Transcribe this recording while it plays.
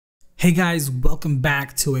Hey guys, welcome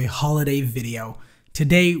back to a holiday video.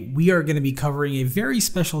 Today we are going to be covering a very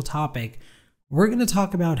special topic. We're going to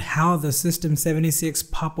talk about how the System 76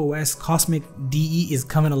 Pop! OS Cosmic DE is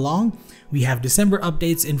coming along. We have December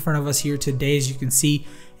updates in front of us here today, as you can see,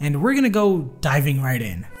 and we're going to go diving right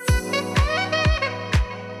in.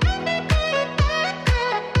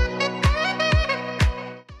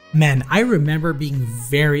 Man, I remember being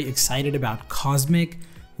very excited about Cosmic.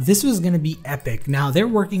 This was going to be epic. Now, they're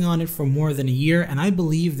working on it for more than a year, and I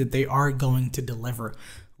believe that they are going to deliver.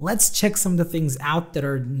 Let's check some of the things out that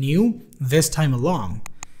are new this time along.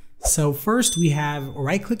 So first, we have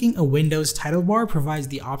right-clicking a Windows title bar provides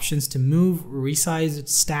the options to move, resize,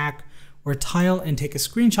 stack, or tile and take a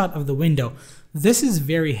screenshot of the window. This is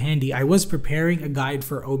very handy. I was preparing a guide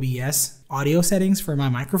for OBS audio settings for my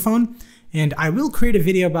microphone, and I will create a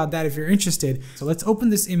video about that if you're interested. So let's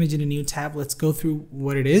open this image in a new tab. Let's go through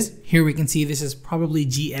what it is. Here we can see this is probably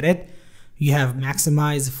gedit. You have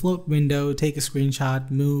maximize, float window, take a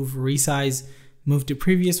screenshot, move, resize, move to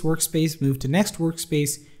previous workspace, move to next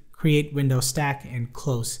workspace, create window stack, and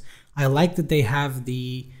close. I like that they have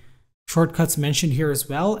the shortcuts mentioned here as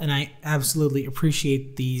well, and I absolutely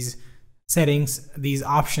appreciate these settings, these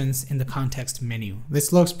options in the context menu.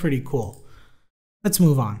 This looks pretty cool. Let's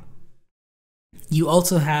move on. You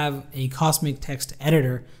also have a Cosmic text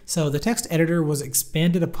editor. So the text editor was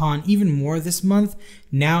expanded upon even more this month.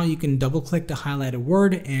 Now you can double click to highlight a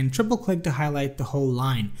word and triple click to highlight the whole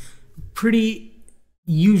line. Pretty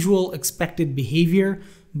usual expected behavior,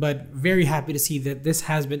 but very happy to see that this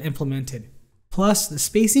has been implemented. Plus, the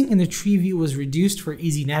spacing in the tree view was reduced for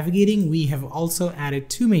easy navigating. We have also added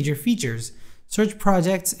two major features: search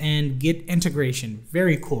projects and Git integration.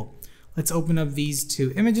 Very cool. Let's open up these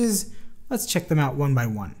two images. Let's check them out one by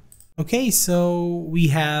one. Okay, so we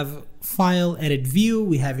have file, edit, view.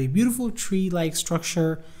 We have a beautiful tree-like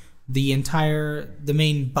structure. The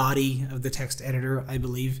main body of the text editor, I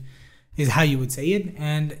believe, is how you would say it.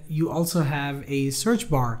 And you also have a search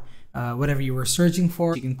bar, whatever you were searching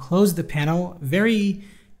for. You can close the panel, very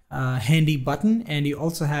handy button. And you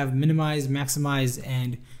also have minimize, maximize,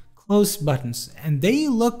 and close buttons. And they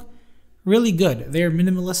look really good. They're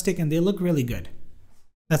minimalistic and they look really good.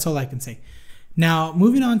 That's all I can say. Now,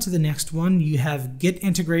 moving on to the next one, you have Git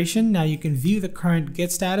integration. Now you can view the current Git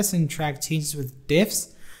status and track changes with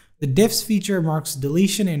diffs. The diffs feature marks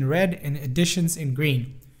deletion in red and additions in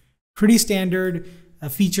green. Pretty standard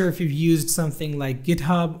feature if you've used something like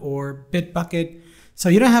GitHub or Bitbucket. So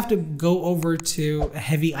you don't have to go over to a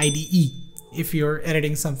heavy IDE. If you're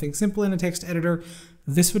editing something simple in a text editor,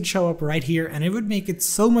 this would show up right here, and it would make it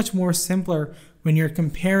so much more simpler when you're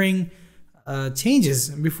comparing changes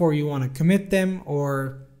before you want to commit them,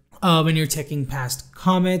 or when you're checking past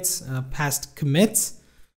commits, past commits.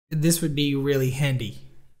 This would be really handy.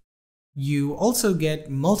 You also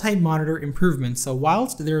get multi-monitor improvements. So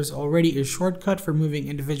whilst there's already a shortcut for moving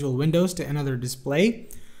individual windows to another display,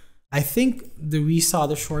 I think that we saw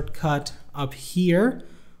the shortcut up here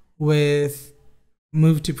with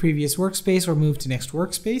move to previous workspace or move to next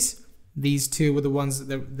workspace. These two were the ones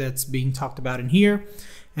that's being talked about in here.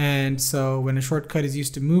 And so when a shortcut is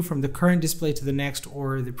used to move from the current display to the next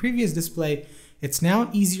or the previous display, it's now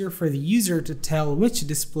easier for the user to tell which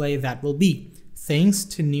display that will be, thanks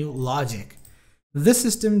to new logic. This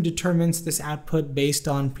system determines this output based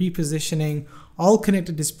on pre-positioning all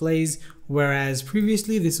connected displays, whereas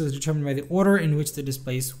previously this was determined by the order in which the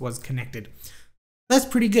displays was connected. That's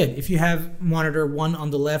pretty good. If you have monitor 1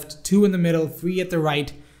 on the left, 2 in the middle, 3 at the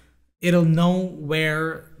right, it'll know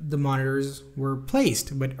where the monitors were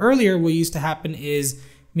placed. But earlier what used to happen is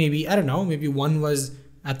maybe, I don't know, maybe 1 was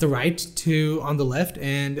at the right, 2 on the left,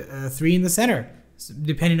 and 3 in the center,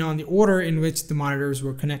 depending on the order in which the monitors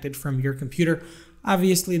were connected from your computer.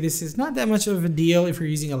 Obviously, this is not that much of a deal if you're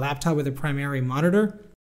using a laptop with a primary monitor.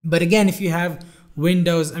 But again, if you have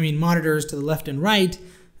monitors to the left and right,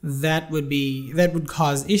 that would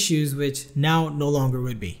cause issues, which now no longer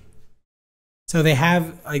would be. So they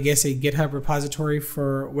have, I guess, a GitHub repository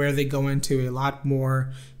for where they go into a lot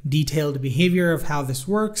more detailed behavior of how this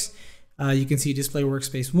works. You can see display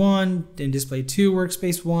workspace 1, then display 2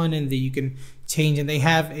 workspace 1, and then you can change, and they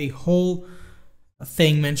have a whole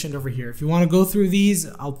thing mentioned over here. If you want to go through these,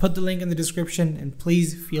 I'll put the link in the description, and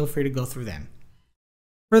please feel free to go through them.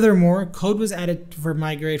 Furthermore, code was added for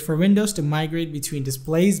Windows to migrate between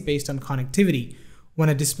displays based on connectivity. When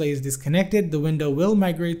a display is disconnected, the window will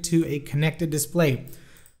migrate to a connected display.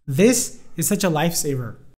 This is such a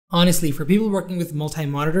lifesaver. Honestly, for people working with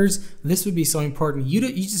multi-monitors, this would be so important. You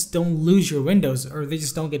just don't lose your windows, or they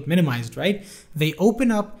just don't get minimized, right? They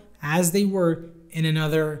open up as they were in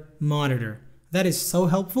another monitor. That is so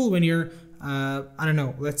helpful when you're, I don't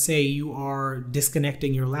know, let's say you are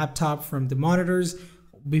disconnecting your laptop from the monitors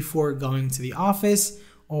before going to the office,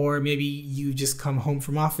 or maybe you just come home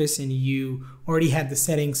from office and you already had the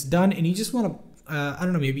settings done and you just want to, I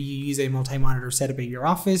don't know, maybe you use a multi-monitor setup at your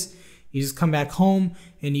office. You just come back home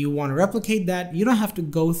and you want to replicate that. You don't have to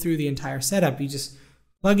go through the entire setup. You just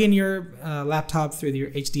plug in your laptop through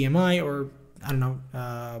your HDMI or, I don't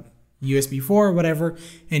know, USB 4 or whatever,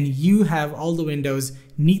 and you have all the windows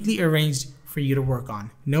neatly arranged for you to work on.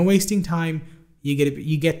 No wasting time.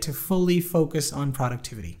 You get to fully focus on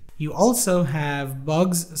productivity. You also have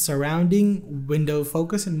bugs surrounding window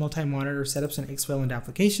focus and multi-monitor setups and X-Valent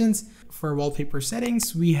applications. For wallpaper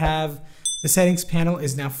settings, we have the settings panel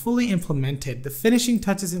is now fully implemented. The finishing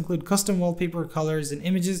touches include custom wallpaper colors and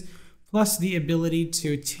images, plus the ability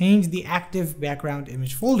to change the active background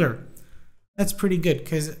image folder. That's pretty good,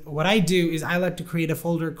 because what I do is I like to create a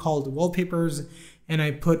folder called wallpapers, and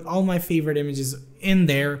I put all my favorite images in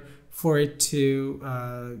there for it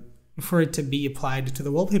to be applied to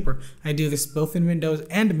the wallpaper. I do this both in Windows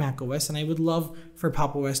and Mac OS, and I would love for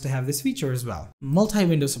Pop! OS to have this feature as well.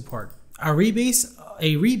 Multi-window support. A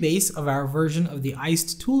rebase of our version of the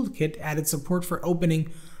iced toolkit added support for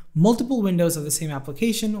opening multiple windows of the same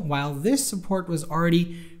application. While this support was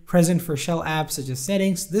already present for shell apps such as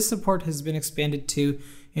settings, this support has been expanded to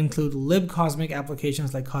include libcosmic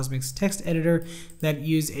applications like Cosmic's text editor that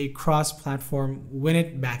use a cross-platform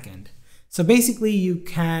Winit backend. So basically you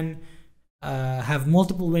can have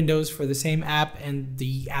multiple windows for the same app, and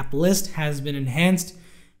the app list has been enhanced,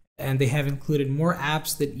 and they have included more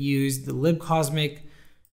apps that use the libcosmic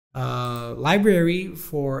library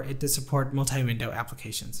for it to support multi-window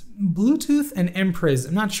applications. Bluetooth and Emprise.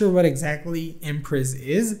 I'm not sure what exactly Emprise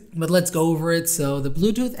is, but let's go over it. So the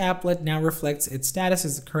Bluetooth applet now reflects its status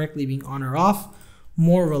as correctly being on or off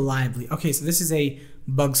more reliably. Okay, so this is a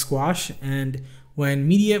bug squash, and when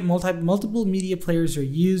multiple media players are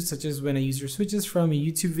used, such as when a user switches from a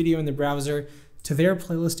YouTube video in the browser to their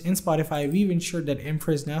playlist in Spotify, we've ensured that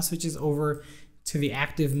Emprise now switches over to the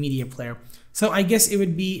active media player. So I guess it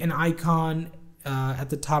would be an icon at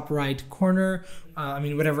the top right corner. I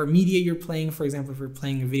mean, whatever media you're playing, for example, if you're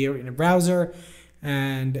playing a video in a browser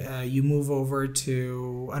and you move over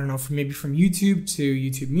to, I don't know, maybe from YouTube to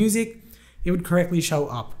YouTube Music, it would correctly show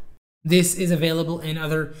up. This is available in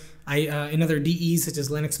other DEs such as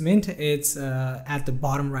Linux Mint. It's at the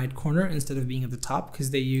bottom right corner instead of being at the top, because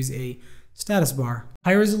they use a status bar.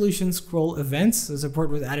 High resolution scroll events. The support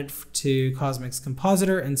was added to Cosmic's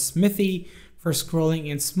Compositor and Smithy for scrolling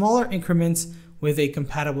in smaller increments with a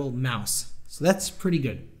compatible mouse. So that's pretty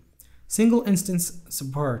good. Single instance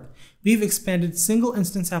support. We've expanded single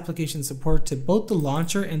instance application support to both the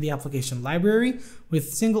launcher and the application library.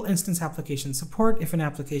 With single instance application support, if an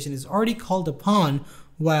application is already called upon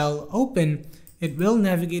while open, it will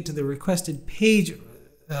navigate to the requested page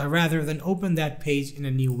rather than open that page in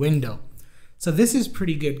a new window. So this is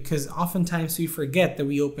pretty good, because oftentimes we forget that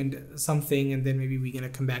we opened something and then maybe we're going to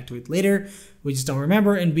come back to it later. We just don't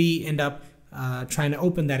remember, and we end up trying to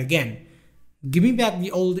open that again. Give me back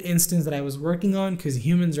the old instance that I was working on, because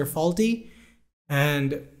humans are faulty,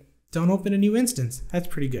 and don't open a new instance. That's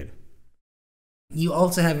pretty good. You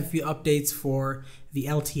also have a few updates for the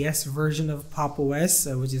LTS version of Pop! OS,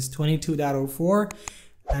 which is 22.04.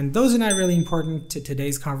 And those are not really important to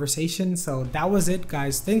today's conversation. So that was it,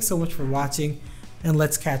 guys. Thanks so much for watching, and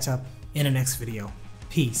let's catch up in the next video.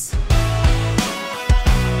 Peace.